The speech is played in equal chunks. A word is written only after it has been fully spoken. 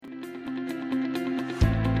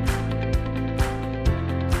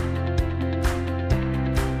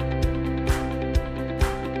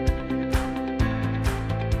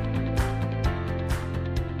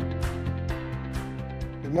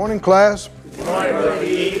Morning, class. Good morning, Brother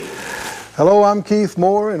Keith. Hello, I'm Keith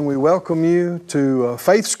Moore, and we welcome you to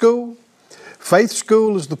Faith School. Faith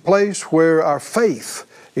School is the place where our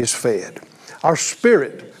faith is fed. Our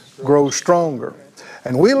spirit grows stronger,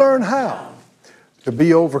 and we learn how to be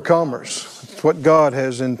overcomers. It's what God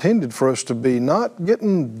has intended for us to be, not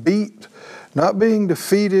getting beat, not being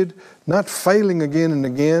defeated, not failing again and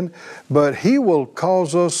again, but He will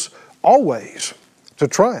cause us always to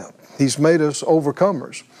triumph. He's made us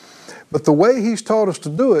overcomers. But the way He's taught us to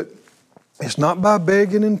do it is not by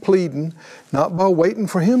begging and pleading, not by waiting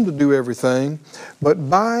for Him to do everything, but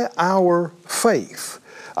by our faith.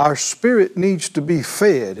 Our spirit needs to be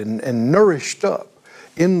fed and nourished up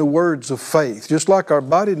in the words of faith. Just like our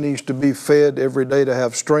body needs to be fed every day to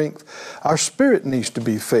have strength, our spirit needs to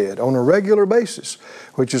be fed on a regular basis,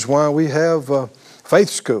 which is why we have Faith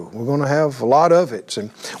School. We're going to have a lot of it.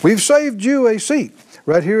 And we've saved you a seat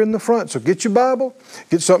right here in the front. So get your Bible,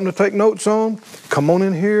 get something to take notes on, come on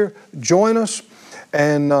in here, join us,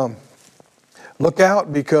 and look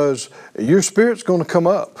out, because your spirit's going to come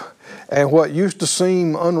up. And what used to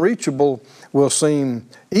seem unreachable will seem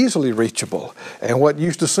easily reachable. And what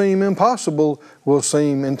used to seem impossible will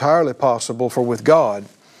seem entirely possible. For with God,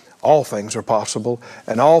 all things are possible,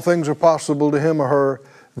 and all things are possible to him or her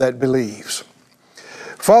that believes.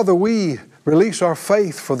 Father, we release our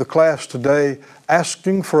faith for the class today,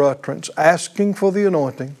 asking for utterance, asking for the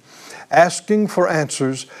anointing, asking for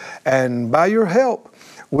answers, and by your help,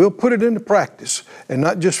 we'll put it into practice and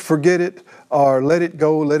not just forget it or let it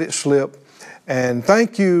go, let it slip. And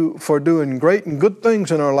thank you for doing great and good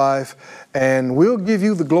things in our life, and we'll give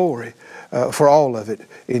you the glory for all of it.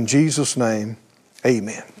 In Jesus' name,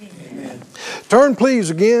 amen. Amen. Turn please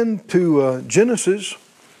again to Genesis,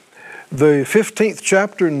 the 15th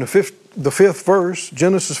chapter and the fifth verse,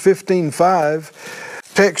 Genesis 15:5,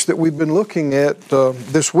 text that we've been looking at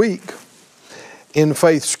this week in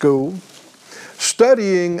Faith School,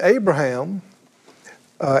 studying Abraham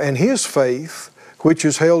and his faith, which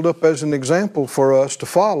is held up as an example for us to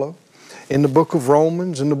follow in the book of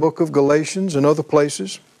Romans, in the book of Galatians, and other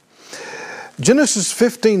places. Genesis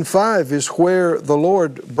 15:5 is where the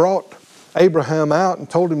Lord brought Abraham out and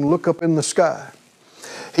told him to look up in the sky.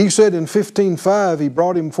 He said in 15:5, He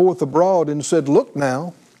brought him forth abroad and said, "Look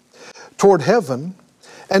now toward heaven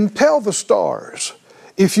and tell the stars,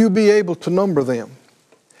 if you be able to number them."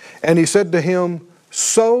 And He said to him,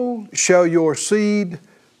 "So shall your seed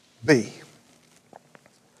be."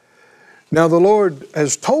 Now the Lord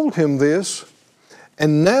has told him this,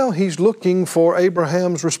 and now He's looking for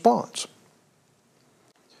Abraham's response.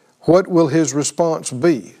 What will his response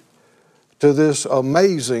be to this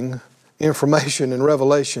amazing information and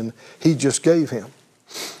revelation He just gave him?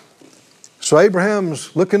 So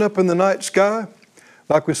Abraham's looking up in the night sky.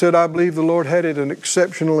 Like we said, I believe the Lord had it an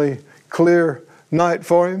exceptionally clear night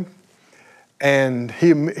for him. And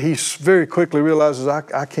he very quickly realizes,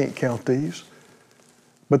 I can't count these.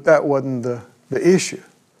 But that wasn't the issue.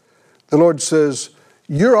 The Lord says,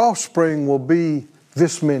 your offspring will be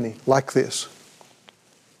this many, like this.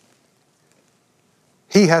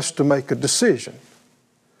 He has to make a decision.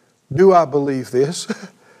 Do I believe this?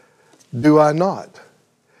 Do I not?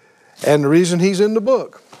 And the reason he's in the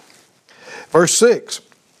book. Verse 6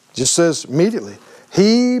 just says immediately,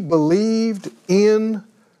 he believed in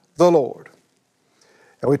the Lord.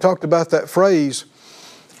 And we talked about that phrase.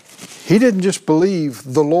 He didn't just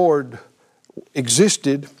believe the Lord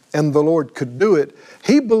existed and the Lord could do it.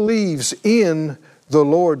 He believes in the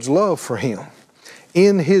Lord's love for him,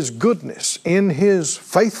 in His goodness, in His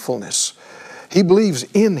faithfulness. He believes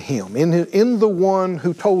in Him, in the one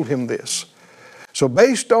who told him this. So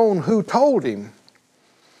based on who told him,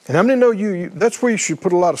 and how many know that's where you should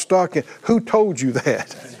put a lot of stock in, who told you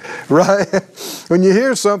that, right? When you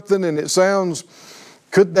hear something and it sounds,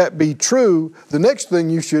 could that be true? The next thing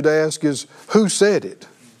you should ask is, who said it?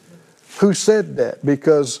 Who said that?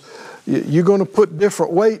 Because you're going to put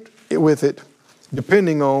different weight with it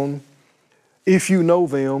depending on if you know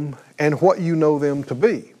them and what you know them to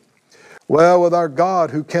be. Well, with our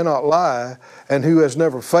God who cannot lie and who has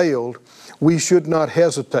never failed, we should not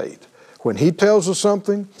hesitate. When He tells us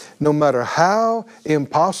something, no matter how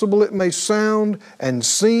impossible it may sound and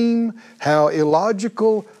seem, how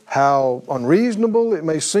illogical, how unreasonable it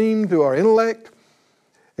may seem to our intellect,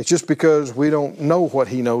 it's just because we don't know what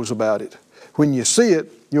He knows about it. When you see it,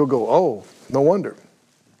 you'll go, oh, no wonder.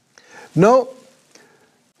 No,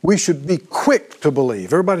 we should be quick to believe.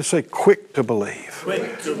 Everybody say quick to believe.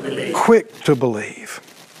 Quick to believe. Quick to believe.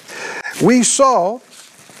 We saw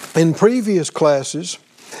in previous classes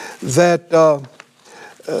that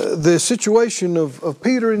the situation of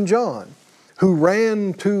Peter and John, who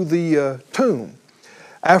ran to the tomb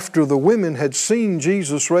after the women had seen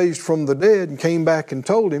Jesus raised from the dead and came back and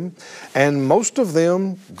told him. And most of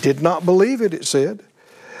them did not believe it, it said.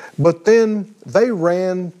 But then they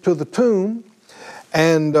ran to the tomb,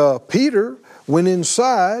 and Peter went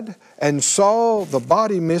inside and saw the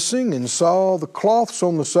body missing and saw the cloths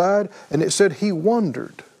on the side, and it said he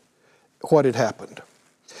wondered what had happened.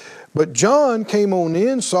 But John came on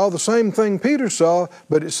in, saw the same thing Peter saw,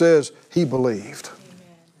 but it says he believed.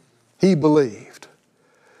 Amen. He believed.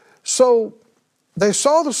 So they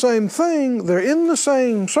saw the same thing. They're in the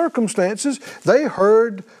same circumstances. They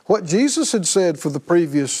heard what Jesus had said for the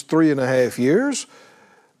previous 3.5 years.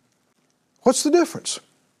 What's the difference?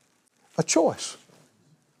 A choice.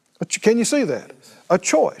 Can you see that? A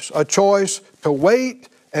choice. A choice to wait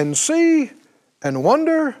and see and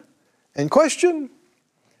wonder and question,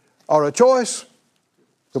 or a choice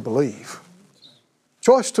to believe.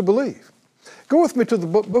 Choice to believe. Go with me to the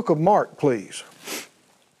book of Mark, please.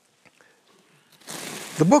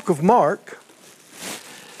 The book of Mark,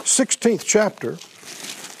 16th chapter,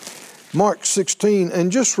 Mark 16,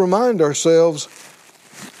 and just remind ourselves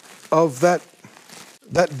of that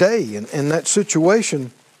day and that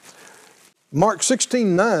situation. Mark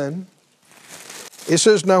 16:9, it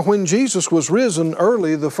says, "Now when Jesus was risen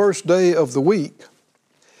early the first day of the week,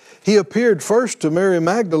 he appeared first to Mary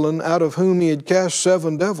Magdalene, out of whom he had cast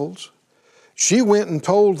 7 devils. She went and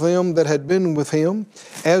told them that had been with him,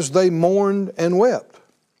 as they mourned and wept.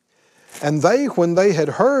 And they, when they had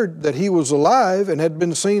heard that he was alive and had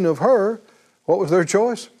been seen of her," what was their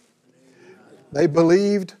choice? They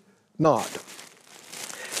believed not.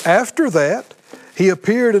 "After that, he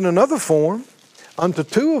appeared in another form unto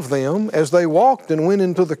 2 of them as they walked and went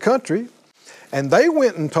into the country. And they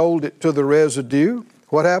went and told it to the residue."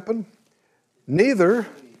 What happened? "Neither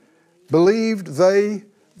believed they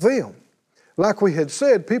them." Like we had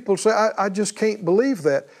said, people say, I just can't believe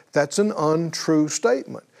that. That's an untrue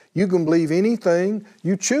statement. You can believe anything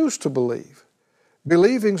you choose to believe.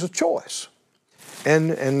 Believing's a choice.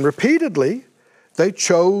 And repeatedly, they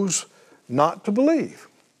chose not to believe.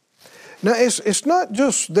 Now, it's not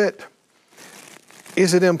just that,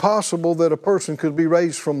 is it impossible that a person could be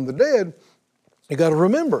raised from the dead? You got to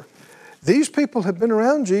remember, these people have been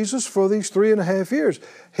around Jesus for these 3.5 years.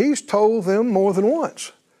 He's told them more than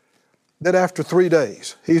once that after 3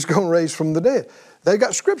 days, he's going to raise from the dead. They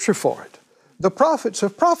got scripture for it. The prophets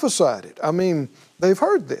have prophesied it. I mean, they've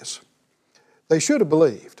heard this. They should have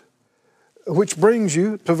believed. Which brings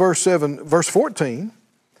you to verse 14.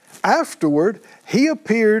 "Afterward, he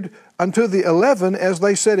appeared unto the 11 as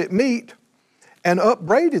they sat at meat, and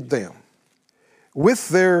upbraided them with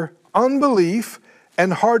their unbelief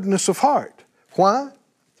and hardness of heart." Why?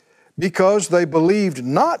 "Because they believed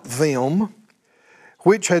not them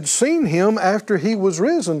which had seen him after he was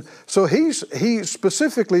risen." So he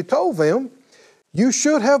specifically told them, you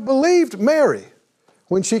should have believed Mary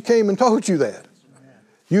when she came and told you that.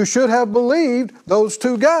 You should have believed those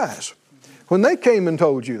 2 guys when they came and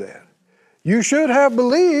told you that. You should have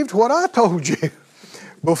believed what I told you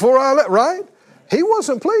before I left, right? He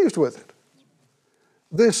wasn't pleased with it.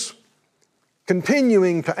 This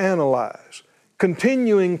continuing to analyze,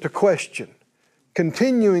 continuing to question,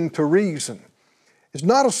 continuing to reason is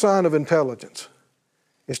not a sign of intelligence.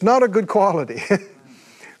 It's not a good quality.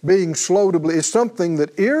 Being slow to believe is something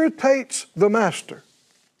that irritates the master.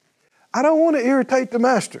 I don't want to irritate the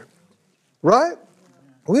master, right?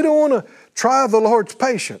 We don't want to try the Lord's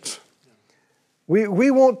patience. We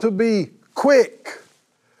want to be quick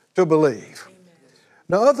to believe.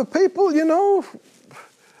 Now other people,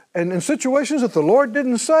 and in situations that the Lord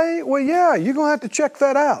didn't say, well, yeah, you're going to have to check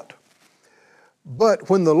that out. But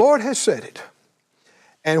when the Lord has said it,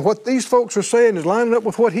 and what these folks are saying is lining up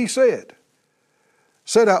with what he said,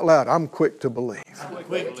 said out loud, I'm quick to believe. I'm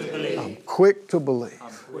quick to believe. I'm quick to believe.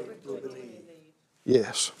 I'm quick to believe.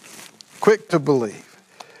 Yes, quick to believe.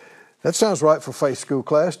 That sounds right for faith school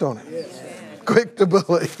class, don't it? Yes. Quick to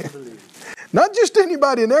believe. Not just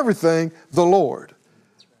anybody and everything, the Lord.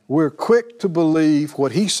 We're quick to believe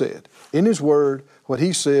what he said in his word, what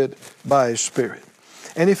he said by his Spirit.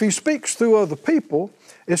 And if he speaks through other people,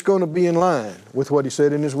 it's going to be in line with what he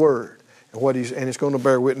said in his word, and it's going to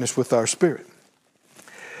bear witness with our spirit.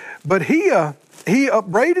 But he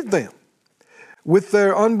upbraided them with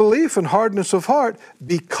their unbelief and hardness of heart,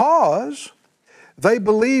 because they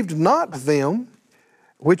believed not them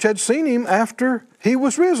which had seen him after he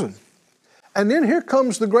was risen. And then here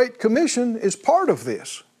comes the Great Commission is part of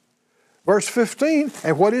this. Verse 15,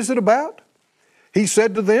 and what is it about? He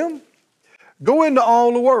said to them, go into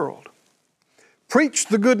all the world, preach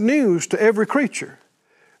the good news to every creature.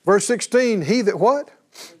 Verse 16, he that what?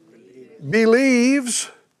 Believes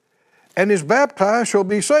and is baptized shall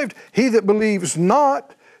be saved. He that believes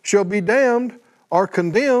not shall be damned or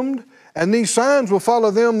condemned. And these signs will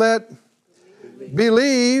follow them that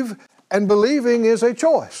believe. And believing is a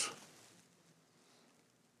choice.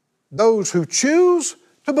 Those who choose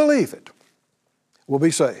to believe it will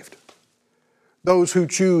be saved. Those who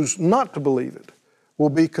choose not to believe it will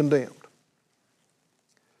be condemned.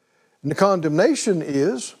 And the condemnation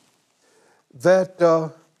is that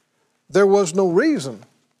there was no reason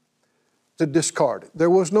to discard it. There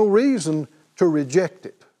was no reason to reject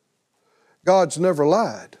it. God's never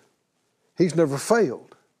lied. He's never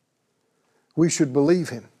failed. We should believe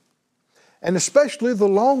Him. And especially the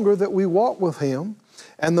longer that we walk with Him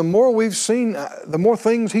and the more we've seen, the more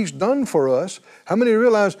things He's done for us, how many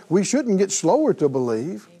realize we shouldn't get slower to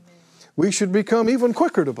believe? Amen. We should become even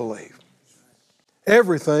quicker to believe.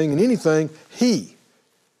 Everything and anything He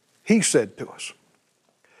said to us.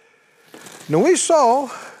 Now we saw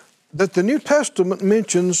that the New Testament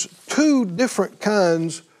mentions two different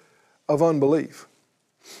kinds of unbelief.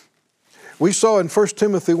 We saw in 1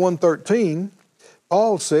 Timothy 1:13,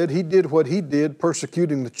 Paul said he did what he did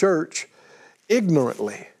persecuting the church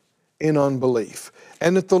ignorantly in unbelief.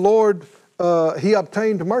 And that the Lord, he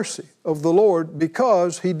obtained mercy of the Lord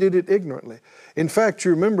because he did it ignorantly. In fact,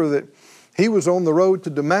 you remember that he was on the road to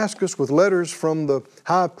Damascus with letters from the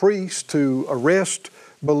high priest to arrest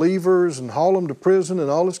believers and haul them to prison and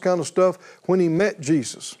all this kind of stuff when he met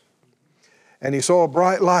Jesus. And he saw a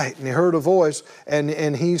bright light and he heard a voice and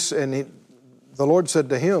the Lord said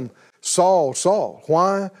to him, Saul, Saul,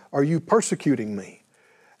 why are you persecuting me?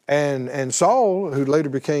 And Saul, who later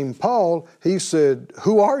became Paul, he said,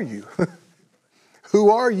 who are you? Who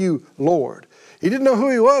are you, Lord? He didn't know who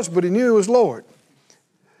he was, but he knew he was Lord.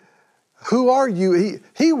 Who are you?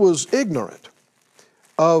 He was ignorant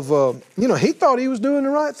of, he thought he was doing the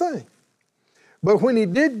right thing. But when he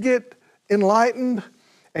did get enlightened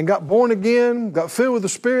and got born again, got filled with the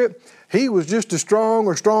Spirit, he was just as strong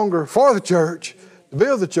or stronger for the church, to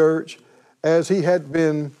build the church, as he had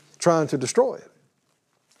been trying to destroy it.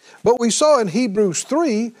 But we saw in Hebrews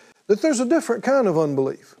 3 that there's a different kind of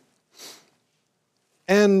unbelief.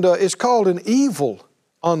 And it's called an evil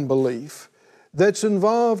unbelief that's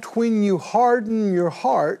involved when you harden your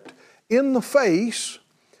heart in the face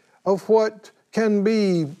of what can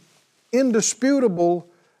be indisputable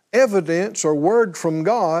evidence or word from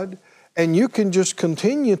God, and you can just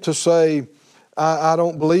continue to say, I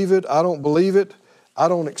don't believe it, I don't believe it, I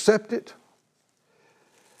don't accept it.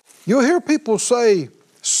 You'll hear people say,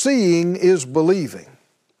 seeing is believing.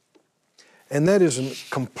 And that is a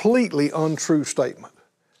completely untrue statement.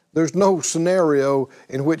 There's no scenario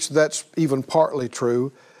in which that's even partly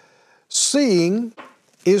true. Seeing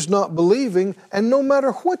is not believing, and no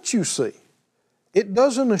matter what you see, it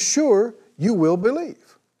doesn't assure you will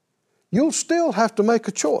believe. You'll still have to make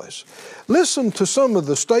a choice. Listen to some of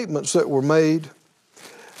the statements that were made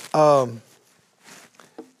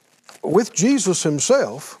with Jesus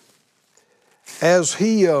Himself as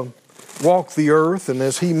He walked the earth and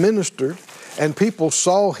as He ministered, and people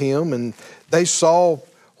saw Him and they saw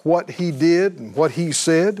what He did and what He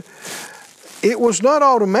said. It was not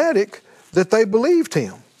automatic that they believed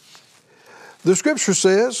Him. The Scripture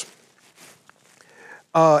says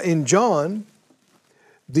in John,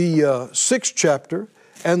 the 6th chapter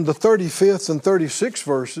and the 35th and 36th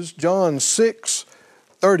verses, John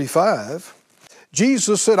 6:35,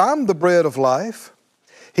 Jesus said, I'm the bread of life.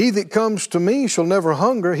 He that comes to me shall never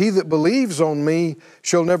hunger. He that believes on me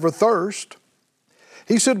shall never thirst.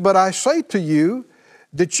 He said, but I say to you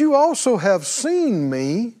that you also have seen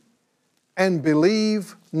me and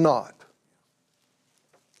believe not.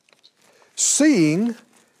 Seeing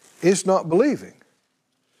is not believing.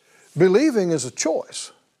 Believing is a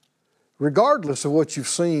choice, regardless of what you've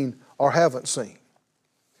seen or haven't seen.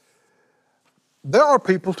 There are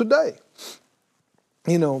people today,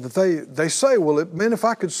 that they say, well, man, if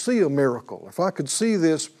I could see a miracle, if I could see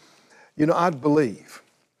this, I'd believe.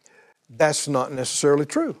 That's not necessarily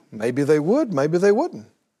true. Maybe they would, maybe they wouldn't.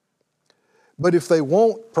 But if they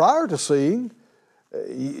won't prior to seeing,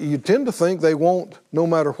 you tend to think they won't no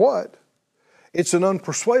matter what. It's an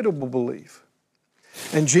unpersuadable belief.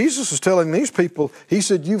 And Jesus is telling these people, He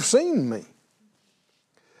said, you've seen me.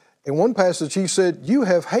 In one passage He said, you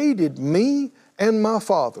have hated me and my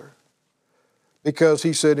Father. Because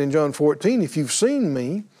He said in John 14, if you've seen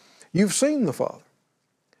me, you've seen the Father.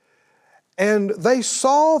 And they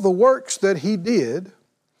saw the works that He did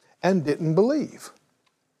and didn't believe.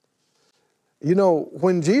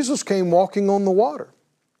 When Jesus came walking on the water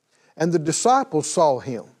and the disciples saw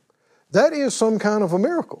Him, That is some kind of a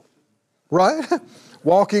miracle, right?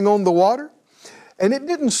 Walking on the water. And it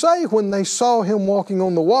didn't say when they saw him walking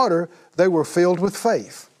on the water, they were filled with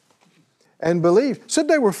faith and believed. It said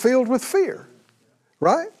they were filled with fear,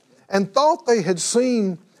 right? And thought they had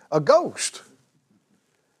seen a ghost.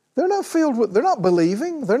 They're not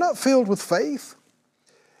believing. They're not filled with faith.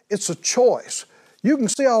 It's a choice. You can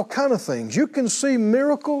see all kind of things. You can see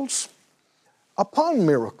miracles upon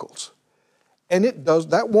miracles. And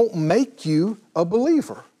that won't make you a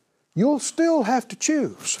believer. You'll still have to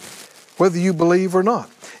choose whether you believe or not.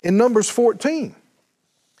 In Numbers 14,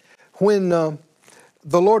 when the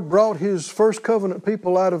Lord brought His first covenant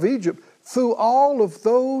people out of Egypt, through all of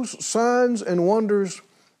those signs and wonders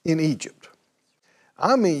in Egypt.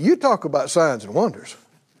 I mean, you talk about signs and wonders,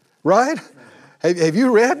 right? Have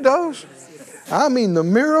you read those? I mean, the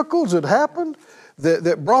miracles that happened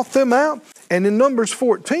that brought them out. And in Numbers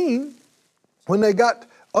 14, when they got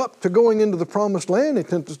up to going into the promised land, they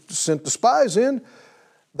sent the spies in.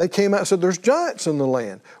 They came out and said, there's giants in the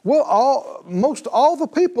land. Well, all the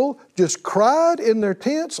people just cried in their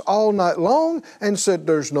tents all night long and said,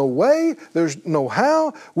 there's no way, there's no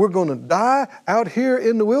how, we're going to die out here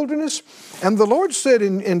in the wilderness. And the Lord said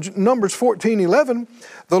in Numbers 14:11,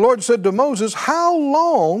 the Lord said to Moses, how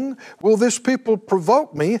long will this people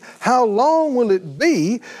provoke me? How long will it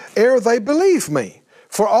be ere they believe me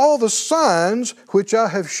for all the signs which I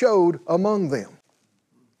have showed among them?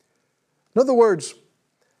 In other words,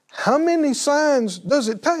 how many signs does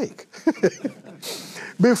it take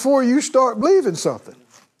before you start believing something?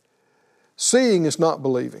 Seeing is not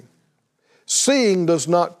believing. Seeing does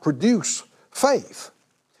not produce faith.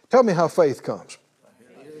 Tell me how faith comes.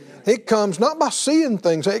 It comes not by seeing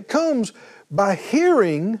things. It comes by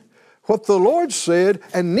hearing what the Lord said,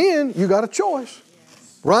 and then you got a choice,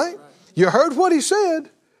 right? You heard what He said.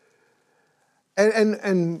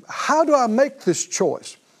 And how do I make this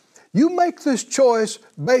choice? You make this choice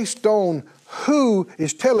based on who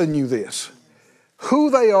is telling you this, who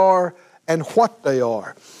they are and what they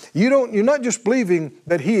are. You're not just believing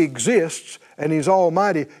that He exists and He's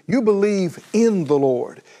almighty. You believe in the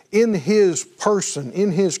Lord, in His person,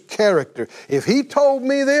 in His character. If He told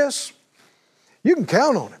me this, you can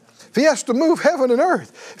count on Him. If He has to move heaven and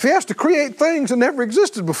earth, if He has to create things that never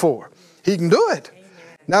existed before, He can do it.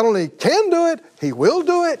 Not only can do it, He will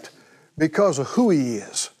do it because of who He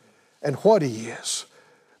is and what He is.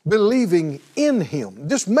 Believing in Him,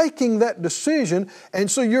 just making that decision. And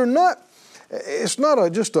so it's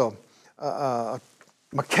not just a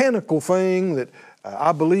mechanical thing that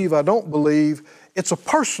I believe, I don't believe. It's a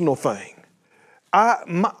personal thing.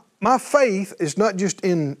 My faith is not just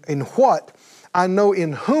in what, I know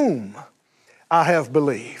in whom I have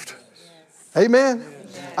believed. Amen?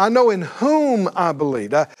 I know in whom I believe.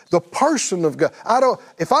 The person of God.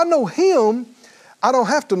 If I know Him, I don't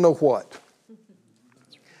have to know what.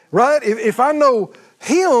 Right? If I know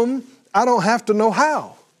Him, I don't have to know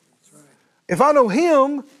how. If I know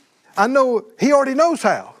Him, I know He already knows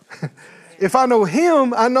how. If I know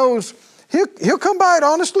Him, I know He'll come by it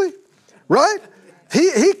honestly. Right?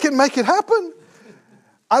 He can make it happen.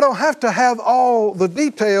 I don't have to have all the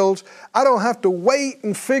details. I don't have to wait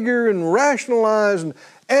and figure and rationalize and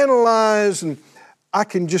analyze, and I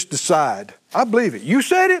can just decide. I believe it. You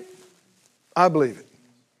said it, I believe it.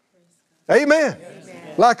 Amen.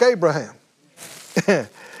 Amen. Like Abraham.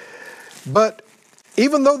 But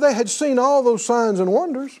even though they had seen all those signs and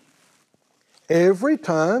wonders, every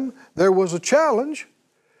time there was a challenge,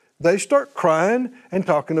 they start crying and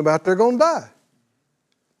talking about they're going to die.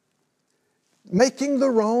 Making the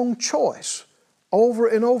wrong choice over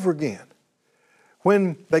and over again.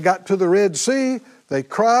 When they got to the Red Sea, they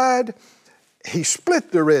cried. He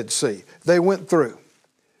split the Red Sea. They went through.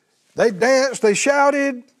 They danced, they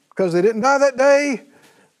shouted because they didn't die that day.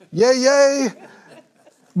 Yay, yay.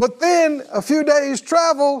 But then a few days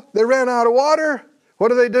travel, they ran out of water. What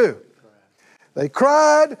do? They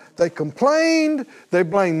cried, they complained, they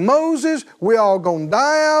blamed Moses. We all gonna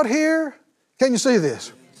die out here. Can you see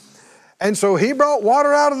this? And so He brought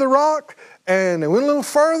water out of the rock, and they went a little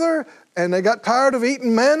further, and they got tired of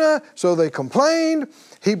eating manna, so they complained.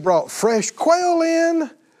 He brought fresh quail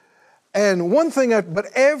in, and but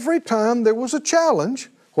every time there was a challenge,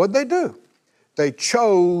 what'd they do? They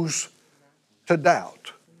chose to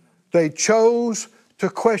doubt. They chose to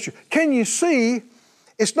question. Can you see,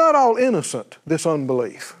 it's not all innocent, this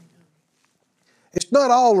unbelief. It's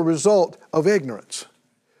not all a result of ignorance.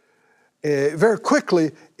 Very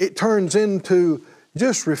quickly, it turns into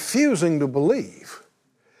just refusing to believe.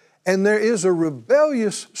 And there is a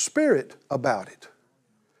rebellious spirit about it.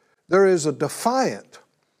 There is a defiant,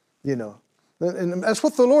 And that's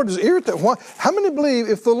what the Lord is irritated. Why? How many believe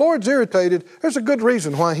if the Lord's irritated, there's a good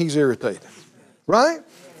reason why He's irritated? Right?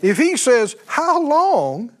 If He says, how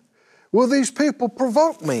long will these people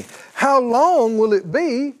provoke me? How long will it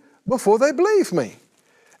be before they believe me?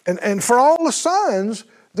 And for all the signs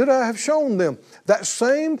that I have shown them. That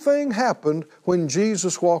same thing happened when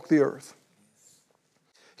Jesus walked the earth.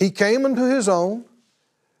 He came into His own,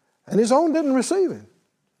 and His own didn't receive Him.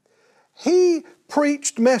 He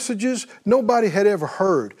preached messages nobody had ever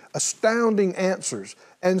heard, astounding answers,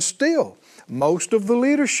 and still most of the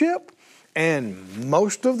leadership and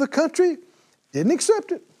most of the country didn't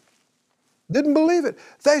accept it, didn't believe it.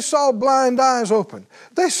 They saw blind eyes open.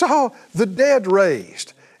 They saw the dead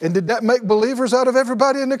raised. And did that make believers out of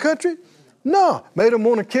everybody in the country? No, made them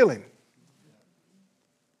want to kill Him.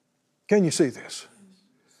 Can you see this?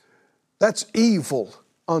 That's evil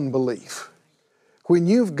unbelief. When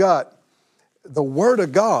you've got the Word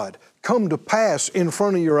of God come to pass in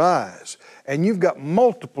front of your eyes, and you've got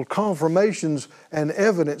multiple confirmations and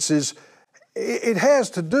evidences, it has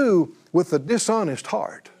to do with a dishonest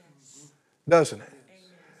heart, doesn't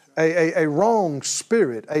it? A wrong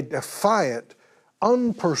spirit, a defiant,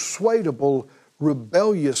 unpersuadable,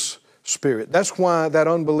 rebellious spirit. That's why that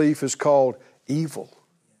unbelief is called evil.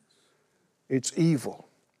 It's evil.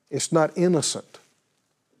 It's not innocent.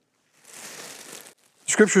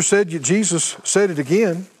 Scripture said, Jesus said it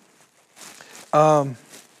again,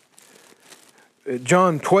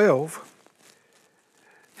 John 12,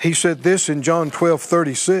 He said this in John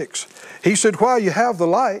 12:36. He said, while you have the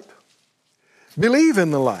light, believe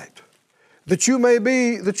in the light, that you may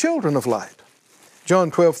be the children of light.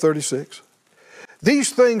 John 12:36.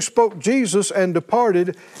 These things spoke Jesus and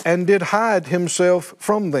departed and did hide Himself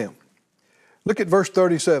from them. Look at verse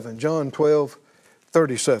 37, John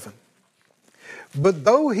 12:37. But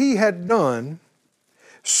though He had done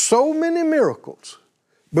so many miracles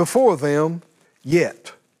before them,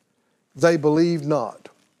 yet they believed not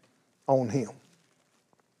on Him.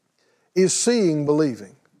 Is seeing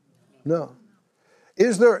believing? No.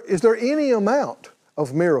 Is there any amount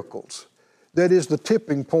of miracles that is the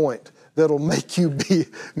tipping point that'll make you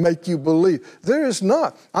believe? There is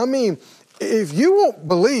not. I mean, if you won't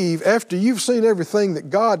believe after you've seen everything that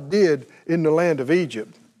God did in the land of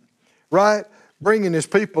Egypt, right? Bringing His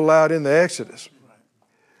people out in the Exodus,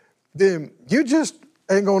 then you just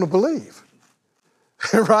ain't going to believe,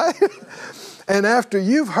 right? And after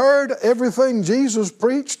you've heard everything Jesus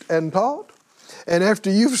preached and taught, and after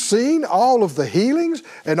you've seen all of the healings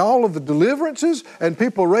and all of the deliverances and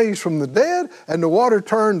people raised from the dead and the water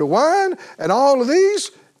turned to wine and all of these,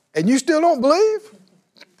 and you still don't believe,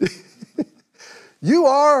 you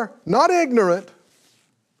are not ignorant.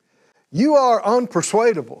 You are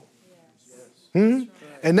unpersuadable. And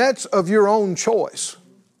that's of your own choice.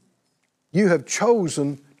 You have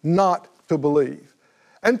chosen not to believe.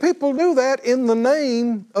 And people do that in the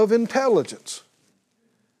name of intelligence.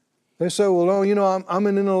 They say, well, oh, you know, I'm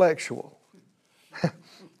an intellectual.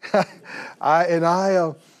 If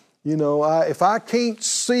I can't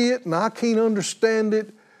see it and I can't understand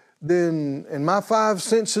it, then, and my five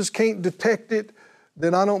senses can't detect it,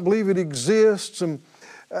 then I don't believe it exists. And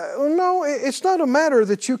no, it's not a matter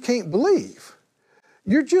that you can't believe.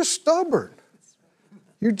 You're just stubborn.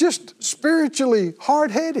 You're just spiritually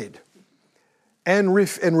hard-headed and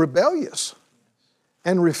rebellious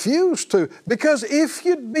and refuse to. Because if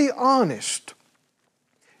you'd be honest,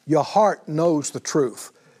 your heart knows the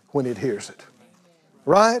truth when it hears it.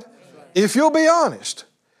 Right? If you'll be honest.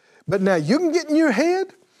 But now you can get in your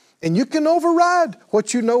head and you can override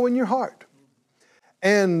what you know in your heart.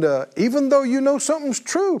 And even though you know something's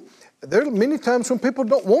true, there are many times when people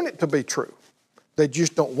don't want it to be true. They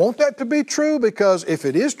just don't want that to be true, because if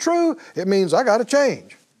it is true, it means I got to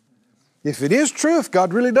change. If it is true, if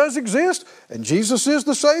God really does exist and Jesus is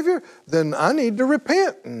the Savior, then I need to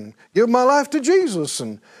repent and give my life to Jesus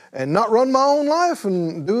and not run my own life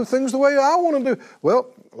and do things the way I want to do. Well,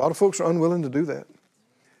 a lot of folks are unwilling to do that.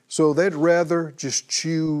 So they'd rather just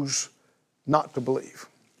choose not to believe.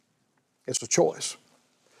 It's a choice.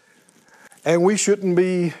 And we shouldn't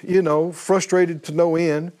be, frustrated to no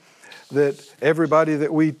end that everybody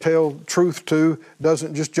that we tell truth to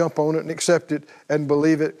doesn't just jump on it and accept it and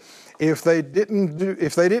believe it. If they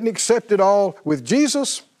didn't accept it all with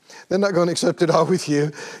Jesus, they're not going to accept it all with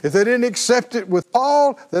you. If they didn't accept it with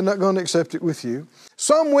Paul, they're not going to accept it with you.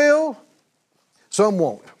 Some will, some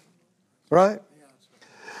won't. Right?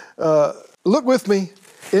 Look with me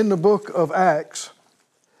in the book of Acts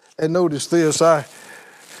and notice this. I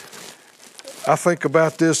think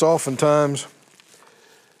about this oftentimes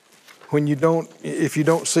when if you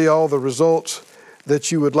don't see all the results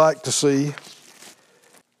that you would like to see.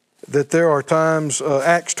 that there are times,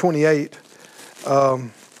 Acts 28,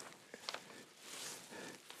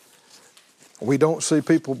 we don't see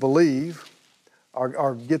people believe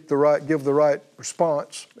or give the right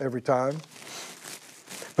response every time.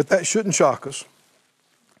 But that shouldn't shock us.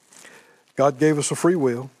 God gave us a free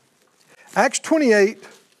will. Acts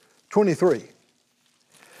 28:23.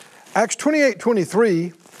 Acts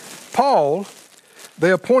 28:23, Paul,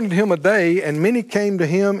 they appointed him a day, and many came to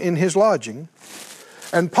him in his lodging.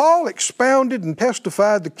 And Paul expounded and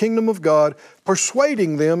testified the kingdom of God,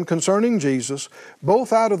 persuading them concerning Jesus,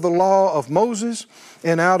 both out of the law of Moses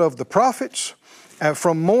and out of the prophets,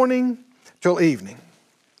 from morning till evening.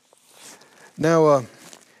 Now,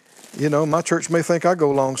 my church may think I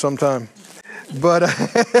go long sometime, but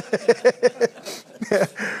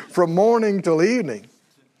from morning till evening,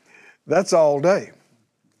 that's all day,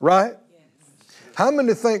 right? How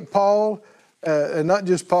many think Paul, and not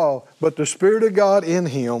just Paul, but the Spirit of God in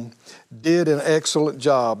him did an excellent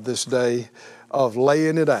job this day of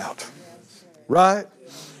laying it out, right?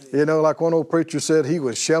 Like one old preacher said, he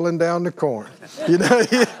was shelling down the corn.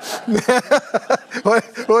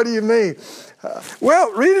 What do you mean?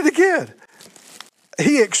 Well, read it again.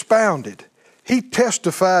 He expounded. He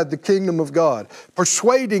testified the kingdom of God,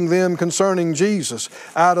 persuading them concerning Jesus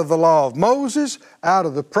out of the law of Moses, out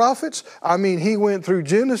of the prophets. He went through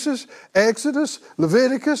Genesis, Exodus,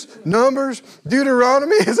 Leviticus, Numbers,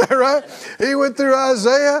 Deuteronomy. Is that right? He went through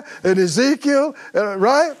Isaiah and Ezekiel,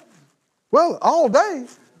 right? Well, all day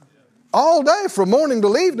from morning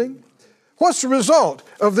till evening. What's the result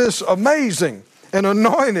of this amazing and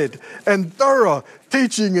anointed and thorough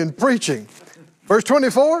teaching and preaching? Verse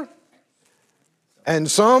 24. And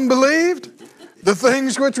some believed the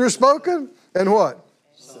things which were spoken, and what?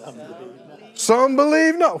 Some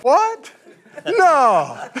believed not. What?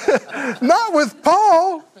 No. Not with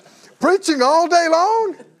Paul preaching all day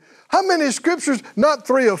long. How many scriptures? Not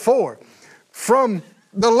 3 or 4. From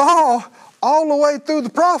the law all the way through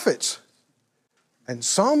the prophets. And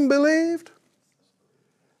some believed,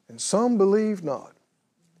 and some believed not.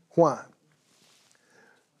 Why?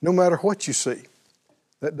 No matter what you see,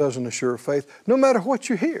 that doesn't assure faith. No matter what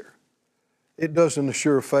you hear, it doesn't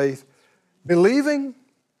assure faith. Believing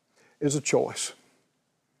is a choice.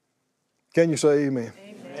 Can you say amen?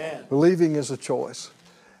 Amen. Believing is a choice.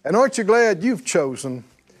 And aren't you glad you've chosen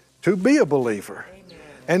to be a believer? Amen.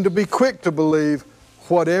 And to be quick to believe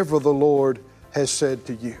whatever the Lord has said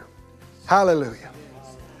to you. Hallelujah.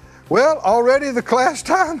 Well, already the class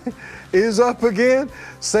time is up again.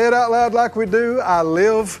 Say it out loud like we do. I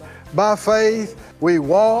live by faith. We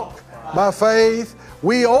walk by faith.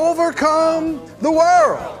 We overcome the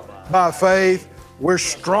world by faith. We're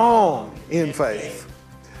strong in faith,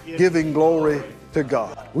 giving glory to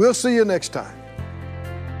God. We'll see you next time.